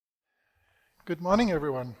Good morning,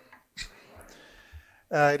 everyone.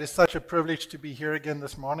 It is such a privilege to be here again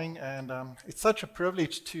this morning, and it's such a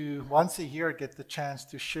privilege to once a year get the chance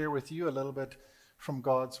to share with you a little bit from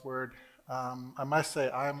God's Word. I must say,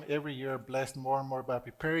 I'm every year blessed more and more by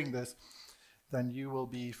preparing this than you will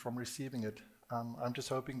be from receiving it. I'm just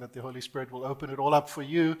hoping that the Holy Spirit will open it all up for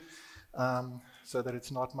you so that it's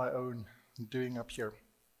not my own doing up here.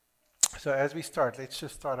 So as we start, let's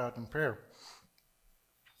just start out in prayer.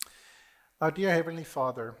 Our dear Heavenly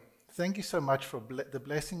Father, thank you so much for the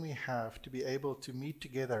blessing we have to be able to meet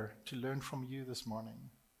together to learn from you this morning.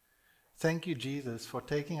 Thank you, Jesus, for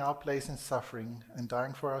taking our place in suffering and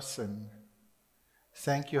dying for our sin.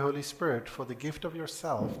 Thank you, Holy Spirit, for the gift of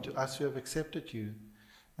yourself to us who have accepted you,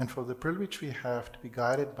 and for the privilege we have to be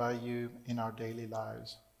guided by you in our daily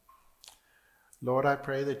lives. Lord, I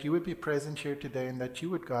pray that you would be present here today and that you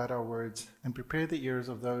would guide our words and prepare the ears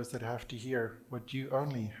of those that have to hear what you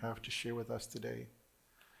only have to share with us today.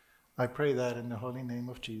 I pray that in the holy name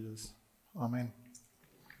of Jesus. Amen.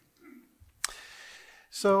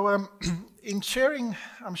 So I'm sharing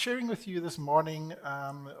with you this morning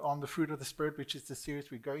on the fruit of the Spirit, which is the series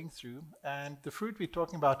we're going through. And the fruit we're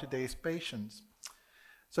talking about today is patience.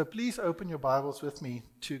 So please open your Bibles with me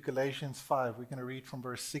to Galatians 5. We're going to read from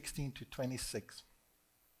verse 16 to 26.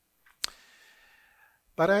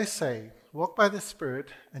 But I say, walk by the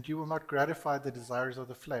Spirit, and you will not gratify the desires of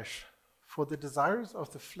the flesh. For the desires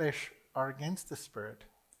of the flesh are against the Spirit,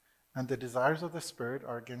 and the desires of the Spirit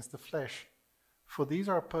are against the flesh. For these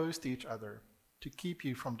are opposed to each other, to keep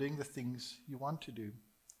you from doing the things you want to do.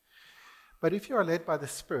 But if you are led by the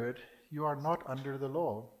Spirit, you are not under the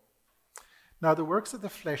law. Now the works of the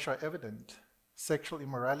flesh are evident: sexual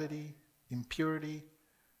immorality, impurity,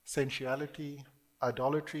 sensuality,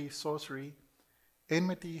 idolatry, sorcery,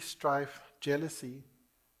 enmity, strife, jealousy,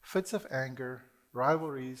 fits of anger,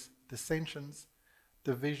 rivalries, dissensions,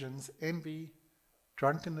 divisions, envy,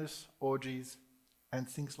 drunkenness, orgies, and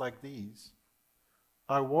things like these.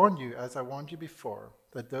 I warn you, as I warned you before,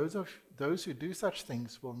 that those who do such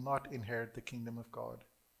things will not inherit the kingdom of God.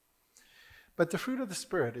 But the fruit of the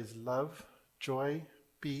Spirit is love, joy,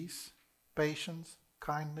 peace, patience,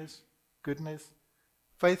 kindness, goodness,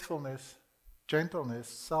 faithfulness, gentleness,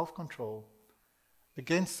 self-control.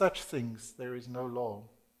 Against such things there is no law.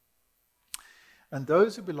 And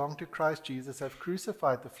those who belong to Christ Jesus have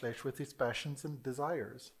crucified the flesh with its passions and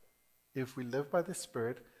desires. If we live by the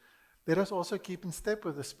Spirit, let us also keep in step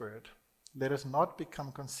with the Spirit. Let us not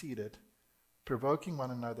become conceited, provoking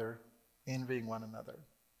one another, envying one another.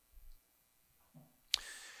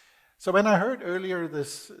 So when I heard earlier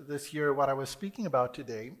this year what I was speaking about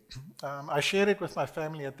today, I shared it with my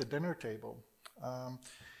family at the dinner table.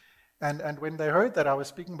 And when they heard that I was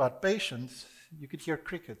speaking about patience, you could hear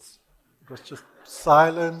crickets. It was just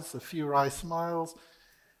silence, a few wry smiles.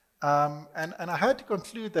 And I had to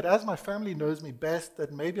conclude that as my family knows me best,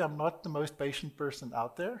 that maybe I'm not the most patient person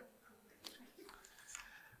out there.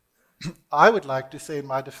 I would like to say in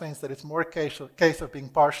my defense that it's more a case of being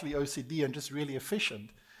partially OCD and just really efficient.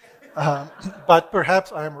 But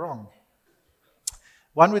perhaps I am wrong.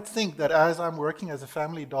 One would think that as I'm working as a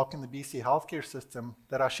family doc in the BC healthcare system,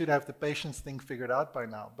 that I should have the patience thing figured out by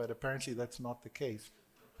now, but apparently that's not the case.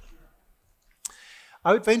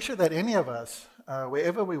 I would venture that any of us,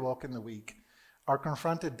 wherever we walk in the week, are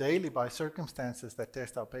confronted daily by circumstances that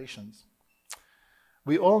test our patience.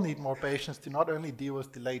 We all need more patience to not only deal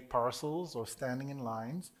with delayed parcels or standing in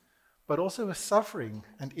lines, but also with suffering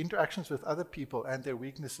and interactions with other people and their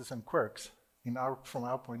weaknesses and quirks from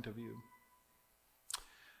our point of view.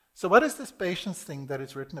 So what is this patience thing that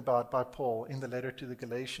is written about by Paul in the letter to the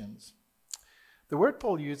Galatians? The word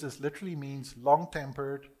Paul uses literally means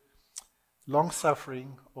long-tempered,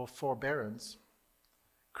 long-suffering, or forbearance.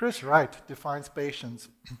 Chris Wright defines patience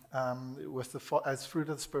as fruit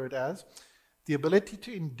of the Spirit as the ability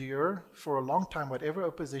to endure for a long time whatever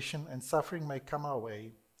opposition and suffering may come our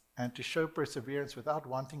way, and to show perseverance without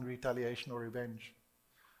wanting retaliation or revenge.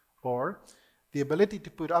 Or the ability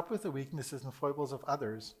to put up with the weaknesses and foibles of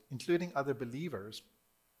others, including other believers,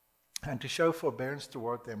 and to show forbearance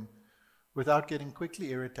toward them without getting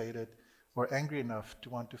quickly irritated or angry enough to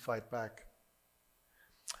want to fight back.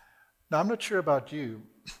 Now, I'm not sure about you,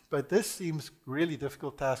 but this seems a really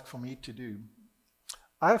difficult task for me to do.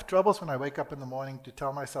 I have troubles when I wake up in the morning to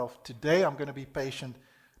tell myself, today I'm going to be patient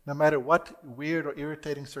no matter what weird or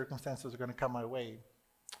irritating circumstances are going to come my way.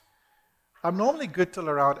 I'm normally good till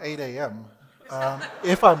around 8 a.m.,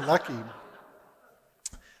 if I'm lucky.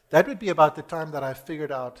 That would be about the time that I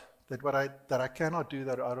figured out that I cannot do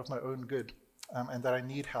that out of my own good, and that I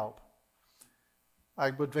need help. I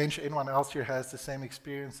would venture anyone else here has the same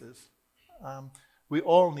experiences. We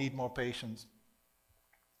all need more patience.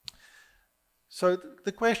 So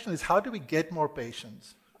the question is, how do we get more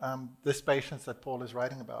patience? This patience that Paul is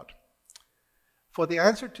writing about. For the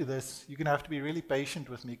answer to this, you're going to have to be really patient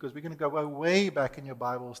with me, because we're going to go way back in your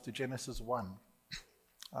Bibles to Genesis 1.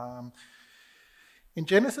 In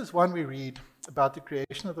Genesis 1, we read about the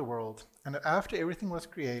creation of the world. And after everything was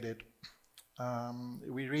created,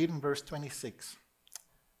 we read in verse 26,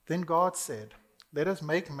 "Then God said, 'Let us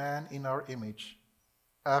make man in our image,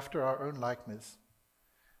 after our own likeness.'"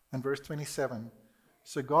 And verse 27,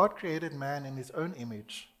 "So God created man in his own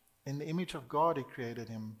image. In the image of God he created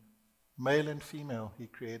him. Male and female he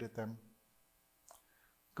created them."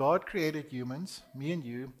 God created humans, me and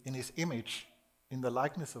you, in his image, in the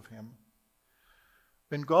likeness of him.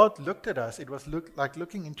 When God looked at us, it was like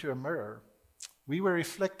looking into a mirror. We were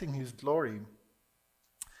reflecting his glory.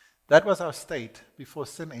 That was our state before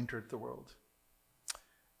sin entered the world.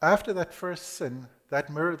 After that first sin, that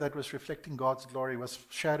mirror that was reflecting God's glory was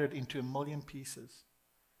shattered into a million pieces.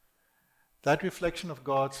 That reflection of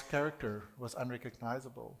God's character was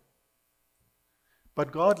unrecognizable.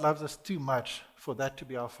 But God loves us too much for that to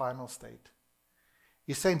be our final state.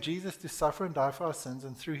 He sent Jesus to suffer and die for our sins,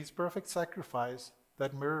 and through his perfect sacrifice,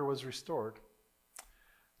 that mirror was restored.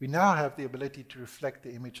 We now have the ability to reflect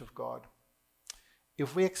the image of God.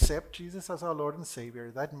 If we accept Jesus as our Lord and Savior,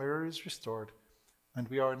 that mirror is restored, and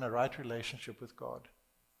we are in a right relationship with God.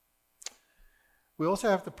 We also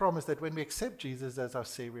have the promise that when we accept Jesus as our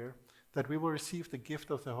Savior, that we will receive the gift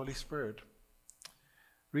of the Holy Spirit.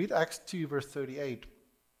 Read Acts 2, verse 38.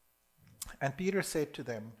 "And Peter said to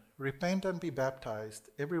them, 'Repent and be baptized,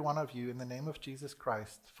 every one of you, in the name of Jesus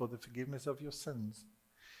Christ, for the forgiveness of your sins,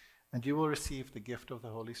 and you will receive the gift of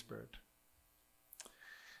the Holy Spirit.'"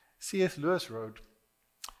 C.S. Lewis wrote,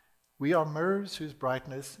 "We are mirrors whose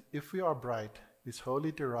brightness, if we are bright, is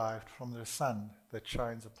wholly derived from the sun that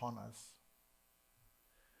shines upon us."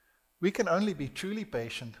 We can only be truly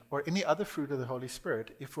patient, or any other fruit of the Holy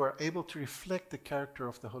Spirit, if we are able to reflect the character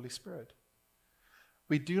of the Holy Spirit.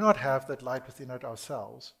 We do not have that light within it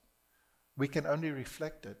ourselves. We can only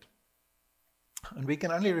reflect it. And we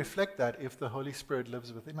can only reflect that if the Holy Spirit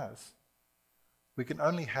lives within us. We can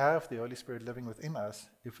only have the Holy Spirit living within us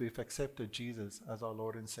if we've accepted Jesus as our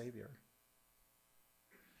Lord and Savior.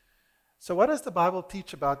 So what does the Bible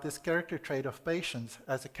teach about this character trait of patience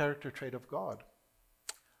as a character trait of God?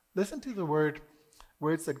 Listen to the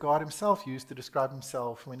words that God himself used to describe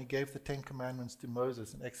himself when he gave the Ten Commandments to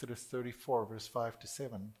Moses in Exodus 34, verse 5 to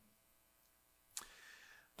 7.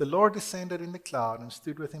 "The Lord descended in the cloud and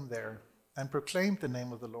stood with him there, and proclaimed the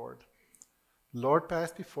name of the Lord. The Lord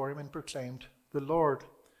passed before him and proclaimed, 'The Lord,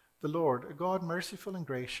 a God merciful and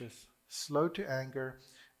gracious, slow to anger,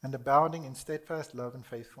 and abounding in steadfast love and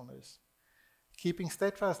faithfulness, keeping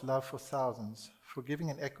steadfast love for thousands, forgiving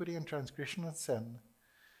iniquity and transgression and sin,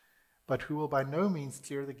 but who will by no means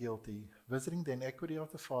clear the guilty, visiting the iniquity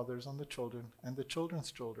of the fathers on the children and the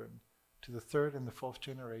children's children, to the third and the fourth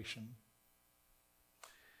generation.'"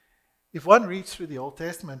 If one reads through the Old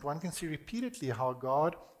Testament, one can see repeatedly how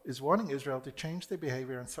God is warning Israel to change their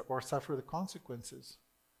behavior or suffer the consequences.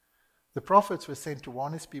 The prophets were sent to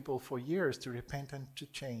warn his people for years to repent and to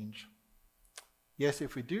change. Yes,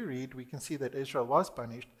 if we do read, we can see that Israel was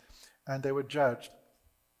punished and they were judged,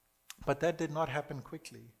 but that did not happen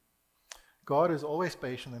quickly. God is always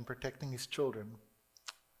patient in protecting his children.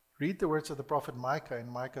 Read the words of the prophet Micah in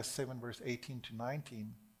Micah 7, verse 18 to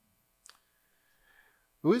 19.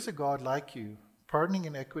 "Who is a God like you, pardoning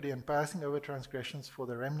iniquity and passing over transgressions for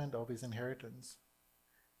the remnant of his inheritance?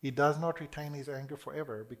 He does not retain his anger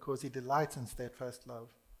forever, because he delights in steadfast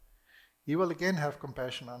love. He will again have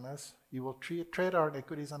compassion on us. He will tread our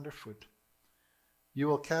iniquities underfoot. You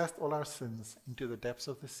will cast all our sins into the depths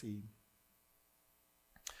of the sea."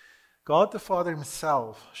 God the Father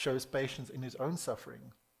himself shows patience in his own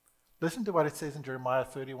suffering. Listen to what it says in Jeremiah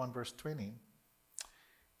 31, verse 20.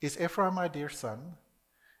 "Is Ephraim my dear son?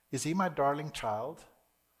 Is he my darling child?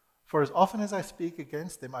 For as often as I speak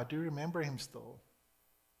against him, I do remember him still.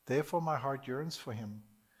 Therefore my heart yearns for him.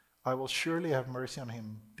 I will surely have mercy on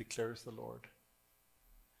him, declares the Lord."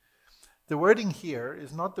 The wording here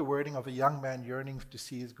is not the wording of a young man yearning to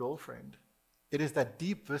see his girlfriend. It is that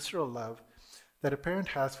deep, visceral love that a parent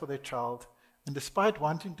has for their child, and despite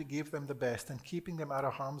wanting to give them the best and keeping them out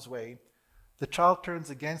of harm's way, the child turns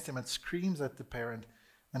against him and screams at the parent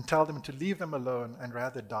and tells them to leave them alone and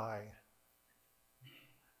rather die.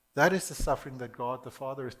 That is the suffering that God the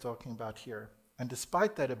Father is talking about here, and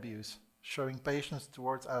despite that abuse, showing patience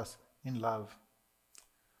towards us in love.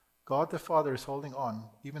 God the Father is holding on,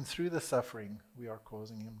 even through the suffering we are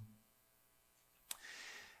causing him.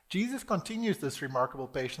 Jesus continues this remarkable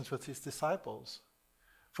patience with his disciples.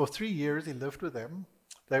 For 3 years he lived with them.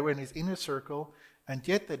 They were in his inner circle, and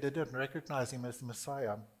yet they didn't recognize him as the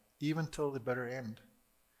Messiah, even till the bitter end.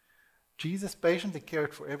 Jesus patiently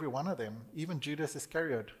cared for every one of them, even Judas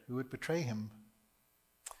Iscariot, who would betray him.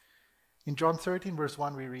 In John 13, verse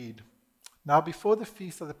 1, we read, "Now before the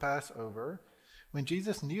feast of the Passover, when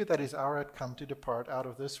Jesus knew that his hour had come to depart out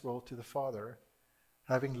of this world to the Father,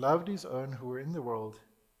 having loved his own who were in the world,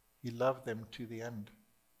 he loved them to the end."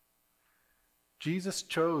 Jesus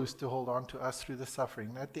chose to hold on to us through the suffering,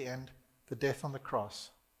 and at the end, the death on the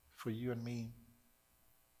cross for you and me.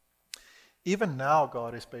 Even now,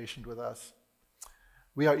 God is patient with us.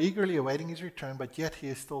 We are eagerly awaiting his return, but yet he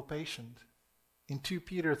is still patient. In 2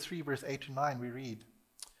 Peter 3, verse 8 to 9, we read,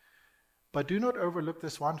 "But do not overlook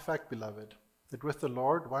this one fact, beloved, that with the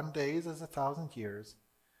Lord 1 day is as 1,000 years,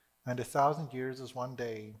 and 1,000 years as 1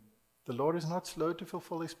 day. The Lord is not slow to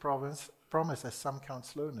fulfill his promise, as some count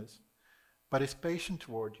slowness, but is patient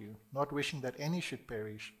toward you, not wishing that any should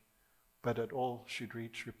perish, but that all should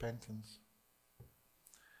reach repentance."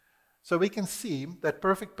 So we can see that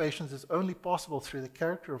perfect patience is only possible through the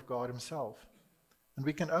character of God himself. And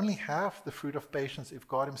we can only have the fruit of patience if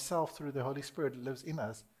God himself, through the Holy Spirit, lives in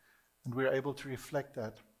us, and we're able to reflect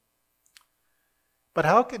that. But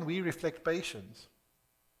how can we reflect patience?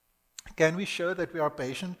 Can we show that we are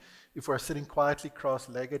patient if we're sitting quietly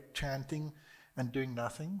cross-legged, chanting, and doing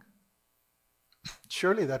nothing?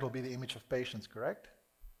 Surely that will be the image of patience, correct?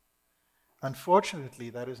 Unfortunately,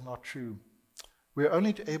 that is not true. We are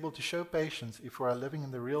only able to show patience if we are living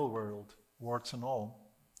in the real world, warts and all.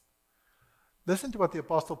 Listen to what the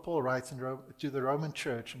Apostle Paul writes to the Roman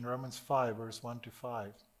church in Romans 5, verse 1 to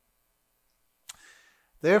 5.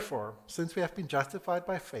 "Therefore, since we have been justified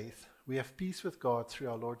by faith, we have peace with God through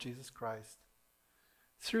our Lord Jesus Christ.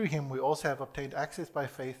 Through him we also have obtained access by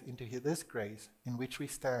faith into this grace in which we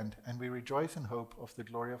stand, and we rejoice in hope of the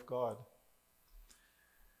glory of God.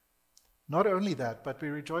 Not only that, but we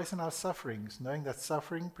rejoice in our sufferings, knowing that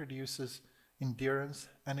suffering produces endurance,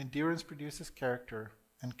 and endurance produces character,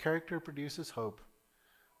 and character produces hope,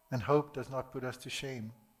 and hope does not put us to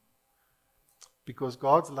shame, because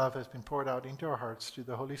God's love has been poured out into our hearts through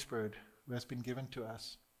the Holy Spirit who has been given to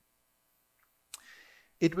us."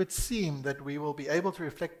 It would seem that we will be able to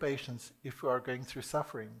reflect patience if we are going through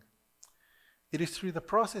suffering. It is through the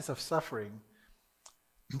process of suffering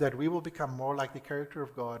that we will become more like the character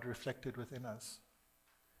of God reflected within us.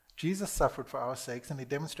 Jesus suffered for our sakes, and he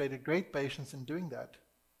demonstrated great patience in doing that.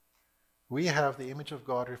 We have the image of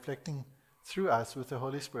God reflecting through us with the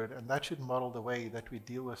Holy Spirit, and that should model the way that we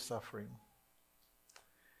deal with suffering.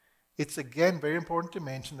 It's again very important to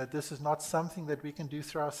mention that this is not something that we can do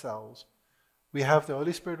through ourselves. We have the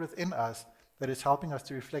Holy Spirit within us that is helping us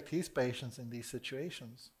to reflect his patience in these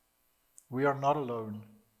situations. We are not alone.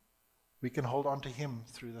 We can hold on to him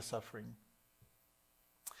through the suffering.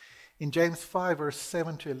 In James 5, verse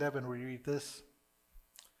 7 to 11, we read this: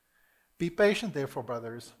 "Be patient, therefore,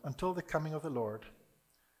 brothers, until the coming of the Lord.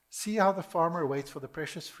 See how the farmer waits for the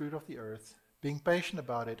precious fruit of the earth, being patient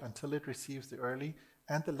about it until it receives the early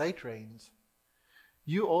and the late rains.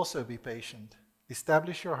 You also be patient.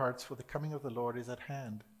 Establish your hearts, for the coming of the Lord is at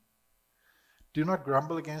hand. Do not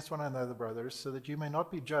grumble against one another, brothers, so that you may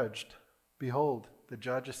not be judged. Behold, the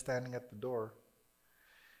judge is standing at the door.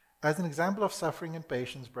 As an example of suffering and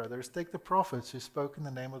patience, brothers, take the prophets who spoke in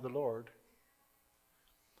the name of the Lord.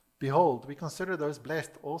 Behold, we consider those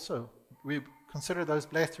blessed who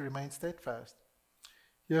remain steadfast.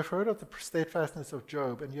 You have heard of the steadfastness of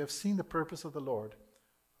Job, and you have seen the purpose of the Lord,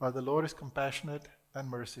 how the Lord is compassionate and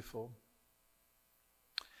merciful."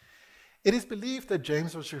 It is believed that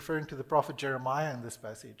James was referring to the prophet Jeremiah in this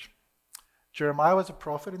passage. Jeremiah was a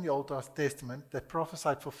prophet in the Old Testament that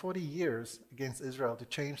prophesied for 40 years against Israel to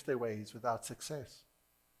change their ways without success.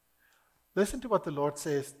 Listen to what the Lord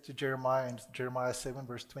says to Jeremiah in Jeremiah 7,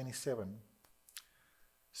 verse 27.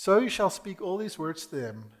 "So you shall speak all these words to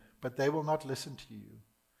them, but they will not listen to you.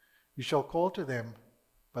 You shall call to them,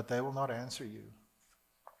 but they will not answer you."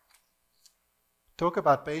 Talk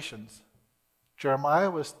about patience. Jeremiah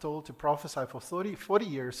was told to prophesy for 40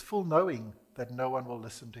 years, full knowing that no one will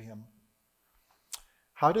listen to him.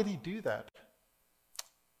 How did he do that?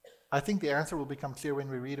 I think the answer will become clear when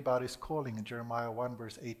we read about his calling in Jeremiah 1,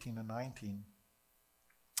 verse 18 and 19.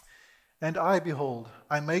 "And I, behold,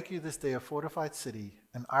 I make you this day a fortified city,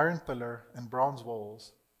 an iron pillar and bronze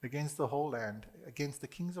walls, against the whole land, against the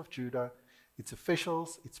kings of Judah, its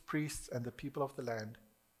officials, its priests, and the people of the land.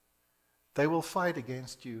 They will fight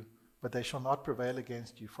against you, but they shall not prevail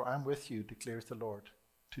against you, for I am with you, declares the Lord,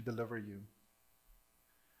 to deliver you."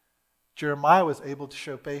 Jeremiah was able to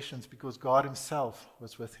show patience because God himself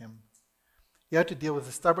was with him. He had to deal with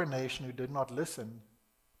a stubborn nation who did not listen.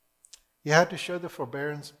 He had to show the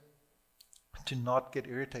forbearance to not get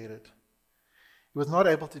irritated. He was not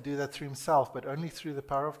able to do that through himself, but only through the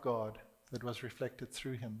power of God that was reflected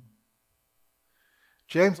through him.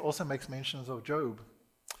 James also makes mentions of Job.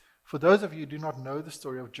 For those of you who do not know the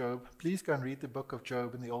story of Job, please go and read the book of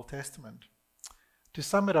Job in the Old Testament. To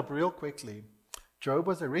sum it up real quickly, Job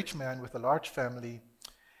was a rich man with a large family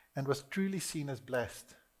and was truly seen as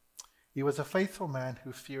blessed. He was a faithful man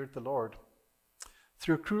who feared the Lord.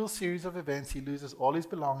 Through a cruel series of events, he loses all his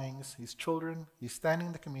belongings, his children, his standing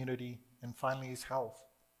in the community, and finally his health.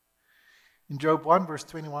 In Job 1, verse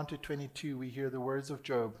 21 to 22, we hear the words of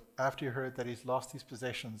Job after he heard that he's lost his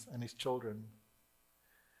possessions and his children.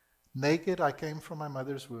 Naked I came from my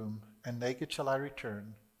mother's womb, and naked shall I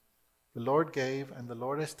return. The Lord gave, and the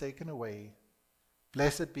Lord has taken away.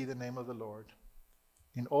 Blessed be the name of the Lord.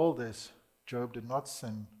 In all this, Job did not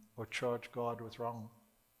sin or charge God with wrong.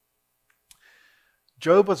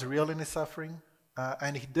 Job was real in his suffering,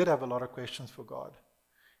 and he did have a lot of questions for God.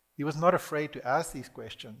 He was not afraid to ask these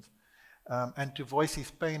questions and to voice his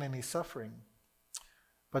pain and his suffering.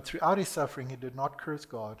 But throughout his suffering, he did not curse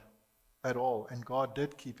God at all, and God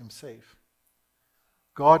did keep him safe.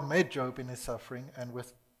 God met Job in his suffering, and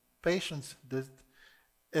with patience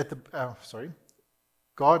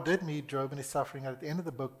God did meet Job in his suffering, and at the end of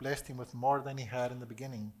the book blessed him with more than he had in the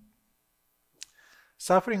beginning.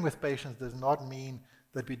 Suffering with patience does not mean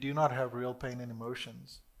that we do not have real pain and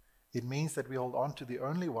emotions. It means that we hold on to the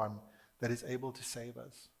only one that is able to save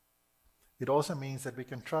us. It also means that we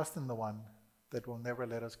can trust in the one that will never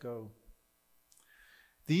let us go.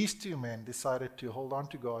 These two men decided to hold on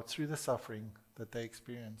to God through the suffering that they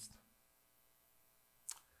experienced.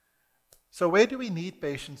 So where do we need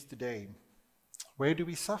patience today? Where do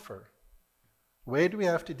we suffer? Where do we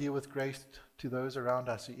have to deal with grace to those around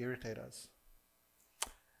us who irritate us?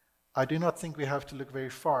 I do not think we have to look very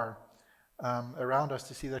far around us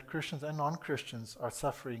to see that Christians and non-Christians are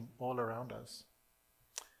suffering all around us.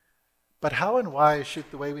 But how and why should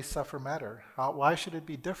the way we suffer matter? Why should it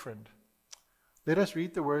be different? Let us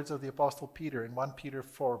read the words of the Apostle Peter in 1 Peter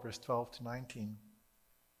 4, verse 12 to 19.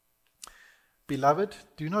 Beloved,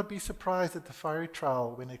 do not be surprised at the fiery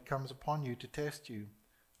trial when it comes upon you to test you,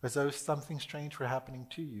 as though something strange were happening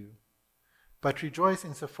to you. But rejoice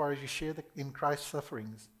insofar as you share in Christ's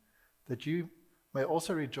sufferings, that you may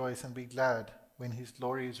also rejoice and be glad when his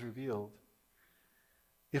glory is revealed.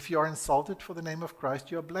 If you are insulted for the name of Christ,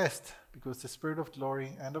 you are blessed, because the Spirit of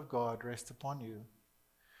glory and of God rests upon you.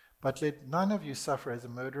 But let none of you suffer as a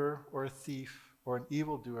murderer or a thief or an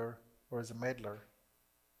evildoer or as a meddler.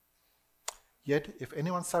 Yet if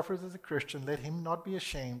anyone suffers as a Christian, let him not be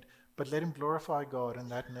ashamed, but let him glorify God in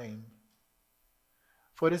that name.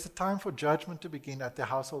 For it is a time for judgment to begin at the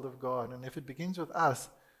household of God, and if it begins with us,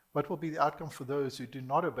 what will be the outcome for those who do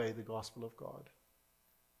not obey the gospel of God?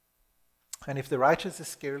 And if the righteous is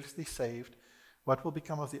scarcely saved, what will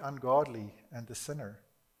become of the ungodly and the sinner?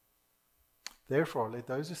 Therefore, let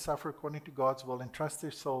those who suffer according to God's will entrust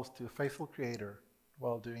their souls to a faithful Creator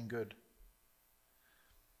while doing good.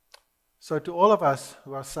 So to all of us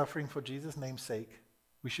who are suffering for Jesus' name's sake,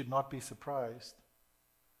 we should not be surprised.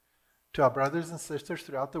 To our brothers and sisters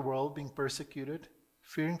throughout the world being persecuted,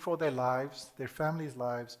 fearing for their lives, their families'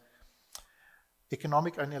 lives,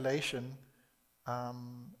 economic annihilation,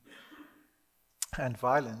 and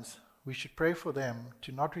violence, we should pray for them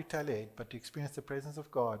to not retaliate, but to experience the presence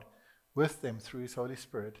of God with them through his Holy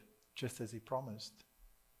Spirit, just as he promised.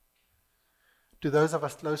 To those of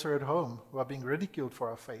us closer at home who are being ridiculed for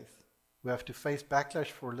our faith, who have to face backlash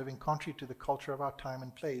for living contrary to the culture of our time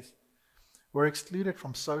and place, we're excluded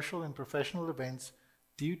from social and professional events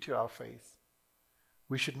due to our faith.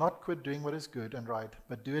 We should not quit doing what is good and right,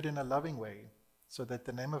 but do it in a loving way, so that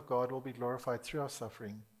the name of God will be glorified through our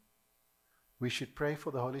suffering. We should pray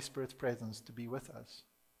for the Holy Spirit's presence to be with us.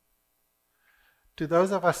 To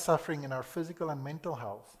those of us suffering in our physical and mental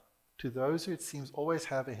health, to those who it seems always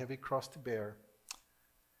have a heavy cross to bear,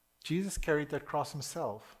 Jesus carried that cross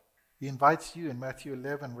himself. He invites you in Matthew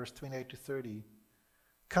 11, verse 28 to 30.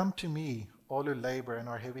 Come to me, all who labor and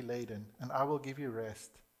are heavy laden, and I will give you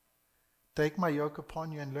rest. Take my yoke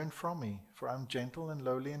upon you and learn from me, for I am gentle and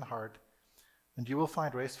lowly in heart, and you will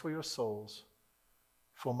find rest for your souls.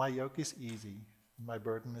 For my yoke is easy, and my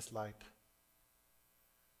burden is light.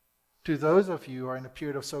 To those of you who are in a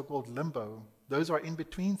period of so-called limbo, those who are in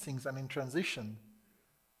between things and in transition,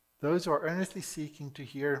 those who are earnestly seeking to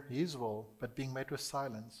hear his will, but being met with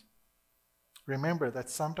silence, remember that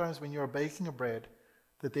sometimes when you are baking a bread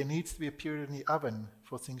that there needs to be a period in the oven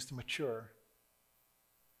for things to mature.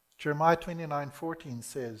 Jeremiah 29:14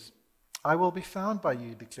 says, I will be found by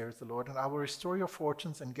you, declares the Lord, and I will restore your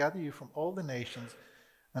fortunes and gather you from all the nations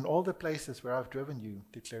and all the places where I've driven you,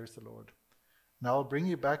 declares the Lord. And I will bring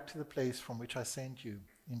you back to the place from which I sent you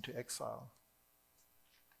into exile.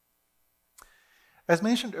 As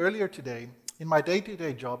mentioned earlier today, in my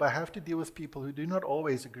day-to-day job, I have to deal with people who do not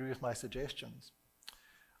always agree with my suggestions.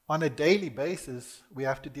 On a daily basis, we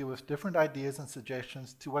have to deal with different ideas and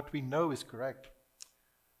suggestions to what we know is correct.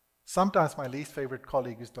 Sometimes my least favorite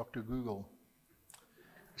colleague is Dr. Google.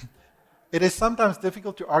 It is sometimes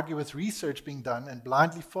difficult to argue with research being done and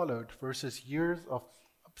blindly followed versus years of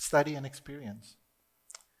study and experience.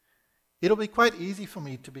 It'll be quite easy for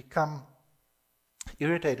me to become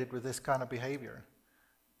irritated with this kind of behavior.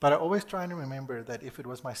 But I always try and remember that if it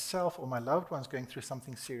was myself or my loved ones going through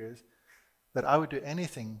something serious, that I would do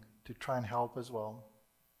anything to try and help as well.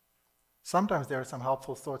 Sometimes there are some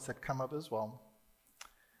helpful thoughts that come up as well.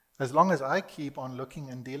 As long as I keep on looking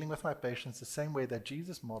and dealing with my patients the same way that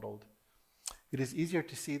Jesus modeled, it is easier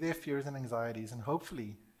to see their fears and anxieties and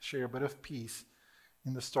hopefully share a bit of peace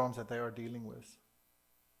in the storms that they are dealing with.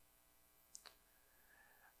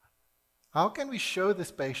 How can we show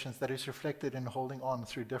this patience that is reflected in holding on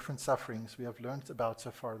through different sufferings we have learned about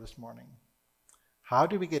so far this morning? How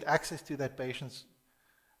do we get access to that patience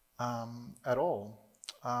at all?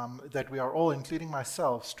 That we are all, including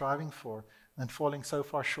myself, striving for and falling so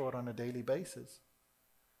far short on a daily basis.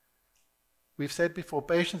 We've said before,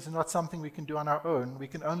 patience is not something we can do on our own. We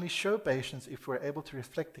can only show patience if we're able to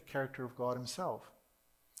reflect the character of God Himself.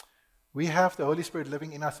 We have the Holy Spirit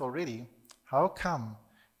living in us already. How come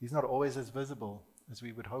He's not always as visible as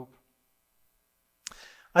we would hope?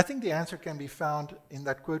 I think the answer can be found in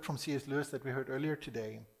that quote from C.S. Lewis that we heard earlier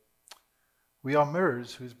today. We are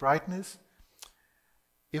mirrors whose brightness,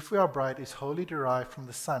 if we are bright, is wholly derived from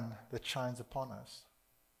the sun that shines upon us.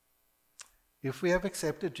 If we have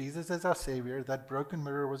accepted Jesus as our Savior, that broken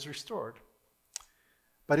mirror was restored.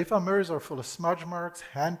 But if our mirrors are full of smudge marks,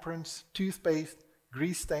 handprints, toothpaste,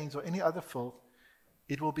 grease stains, or any other filth,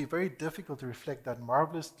 it will be very difficult to reflect that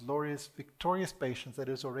marvelous, glorious, victorious patience that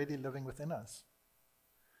is already living within us.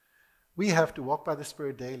 We have to walk by the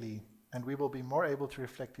Spirit daily, and we will be more able to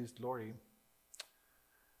reflect His glory.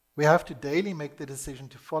 We have to daily make the decision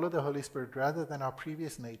to follow the Holy Spirit rather than our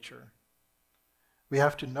previous nature. We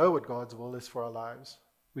have to know what God's will is for our lives,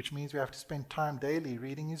 which means we have to spend time daily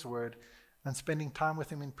reading His Word and spending time with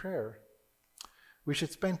Him in prayer. We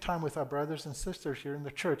should spend time with our brothers and sisters here in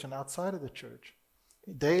the church and outside of the church,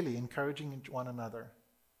 daily encouraging one another.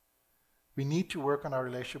 We need to work on our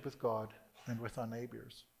relationship with God and with our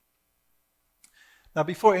neighbors. Now,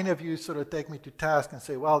 before any of you sort of take me to task and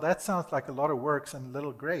say, well, that sounds like a lot of works and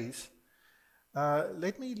little grace,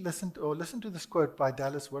 let me listen to this quote by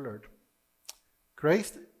Dallas Willard.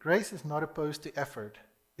 Grace is not opposed to effort.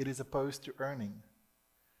 It is opposed to earning.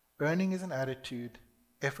 Earning is an attitude.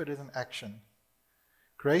 Effort is an action.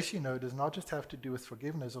 Grace, does not just have to do with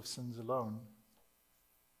forgiveness of sins alone.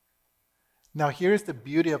 Now, here's the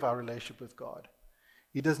beauty of our relationship with God.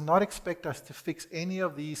 He does not expect us to fix any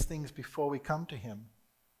of these things before we come to Him.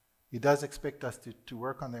 He does expect us to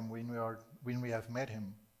work on them when we have met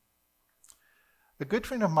Him. A good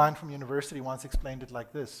friend of mine from university once explained it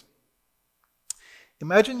like this.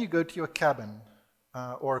 Imagine you go to your cabin,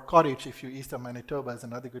 or a cottage if you're east of Manitoba, as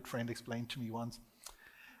another good friend explained to me once,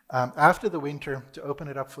 after the winter to open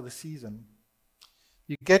it up for the season.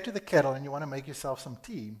 You get to the kettle and you want to make yourself some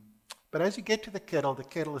tea. But as you get to the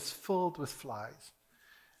kettle is filled with flies.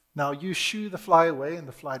 Now you shoo the fly away and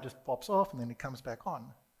the fly just pops off and then it comes back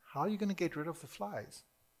on. How are you going to get rid of the flies?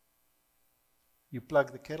 You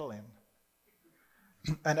plug the kettle in.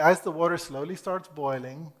 And as the water slowly starts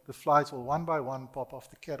boiling, the flies will one by one pop off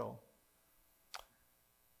the kettle.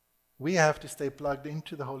 We have to stay plugged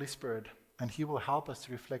into the Holy Spirit, and He will help us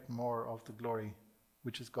to reflect more of the glory,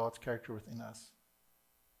 which is God's character within us.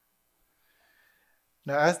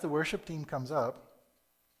 Now, as the worship team comes up,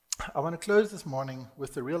 I want to close this morning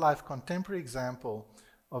with a real-life contemporary example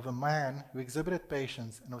of a man who exhibited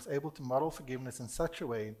patience and was able to model forgiveness in such a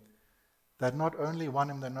way that not only won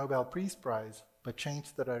him the Nobel Peace Prize, but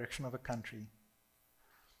changed the direction of a country.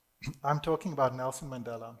 I'm talking about Nelson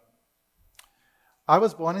Mandela. I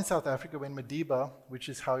was born in South Africa when Madiba, which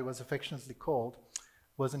is how he was affectionately called,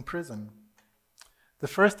 was in prison. The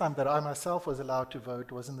first time that I myself was allowed to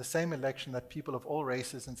vote was in the same election that people of all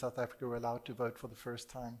races in South Africa were allowed to vote for the first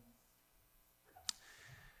time.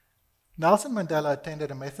 Nelson Mandela attended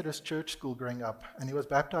a Methodist church school growing up, and he was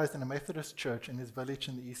baptized in a Methodist church in his village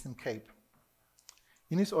in the Eastern Cape.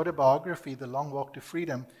 In his autobiography, The Long Walk to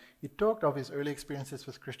Freedom, he talked of his early experiences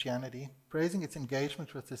with Christianity, praising its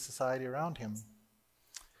engagement with the society around him.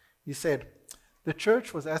 He said, "The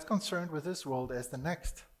church was as concerned with this world as the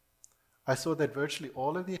next. I saw that virtually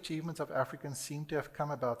all of the achievements of Africans seemed to have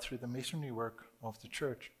come about through the missionary work of the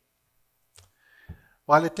church."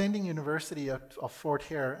 While attending University of Fort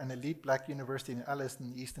Hare, an elite black university in Alice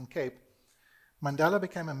in the Eastern Cape, Mandela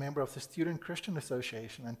became a member of the Student Christian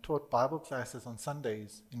Association and taught Bible classes on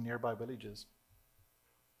Sundays in nearby villages.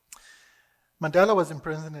 Mandela was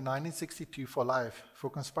imprisoned in 1962 for life for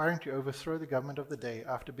conspiring to overthrow the government of the day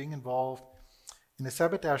after being involved in a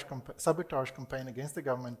sabotage campaign against the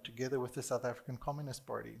government together with the South African Communist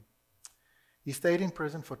Party. He stayed in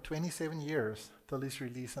prison for 27 years till his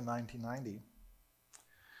release in 1990.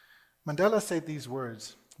 Mandela said these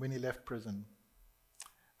words when he left prison: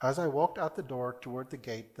 "As I walked out the door toward the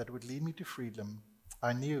gate that would lead me to freedom,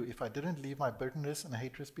 I knew if I didn't leave my bitterness and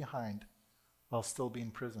hatred behind, I'll still be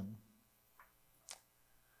in prison."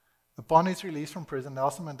 Upon his release from prison,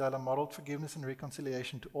 Nelson Mandela modeled forgiveness and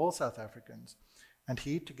reconciliation to all South Africans, and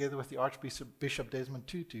he, together with the Archbishop Desmond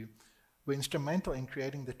Tutu, were instrumental in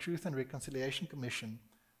creating the Truth and Reconciliation Commission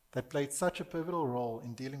that played such a pivotal role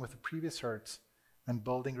in dealing with the previous hurts and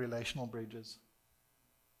building relational bridges.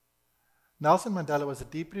 Nelson Mandela was a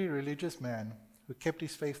deeply religious man who kept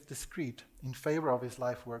his faith discreet in favor of his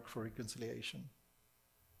life work for reconciliation.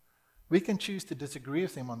 We can choose to disagree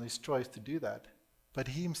with him on his choice to do that, but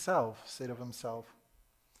he himself said of himself,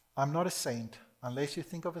 "I'm not a saint unless you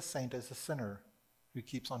think of a saint as a sinner who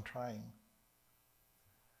keeps on trying."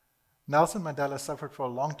 Nelson Mandela suffered for a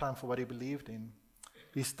long time for what he believed in.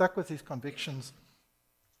 He stuck with his convictions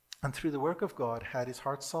and through the work of God had his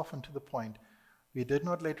heart softened to the point where he did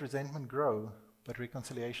not let resentment grow, but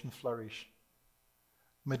reconciliation flourish.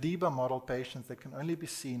 Madiba modeled patience that can only be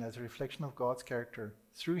seen as a reflection of God's character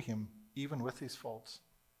through him, even with his faults.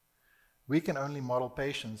 We can only model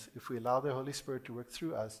patience if we allow the Holy Spirit to work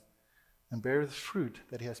through us and bear the fruit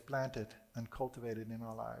that he has planted and cultivated in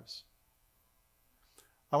our lives.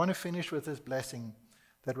 I want to finish with this blessing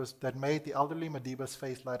that made the elderly Madiba's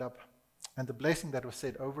face light up, and the blessing that was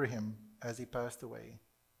said over him as he passed away.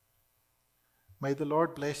 "May the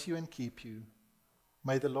Lord bless you and keep you.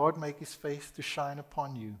 May the Lord make his face to shine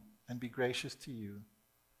upon you and be gracious to you.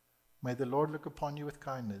 May the Lord look upon you with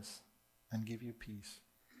kindness and give you peace."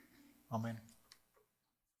 Amen.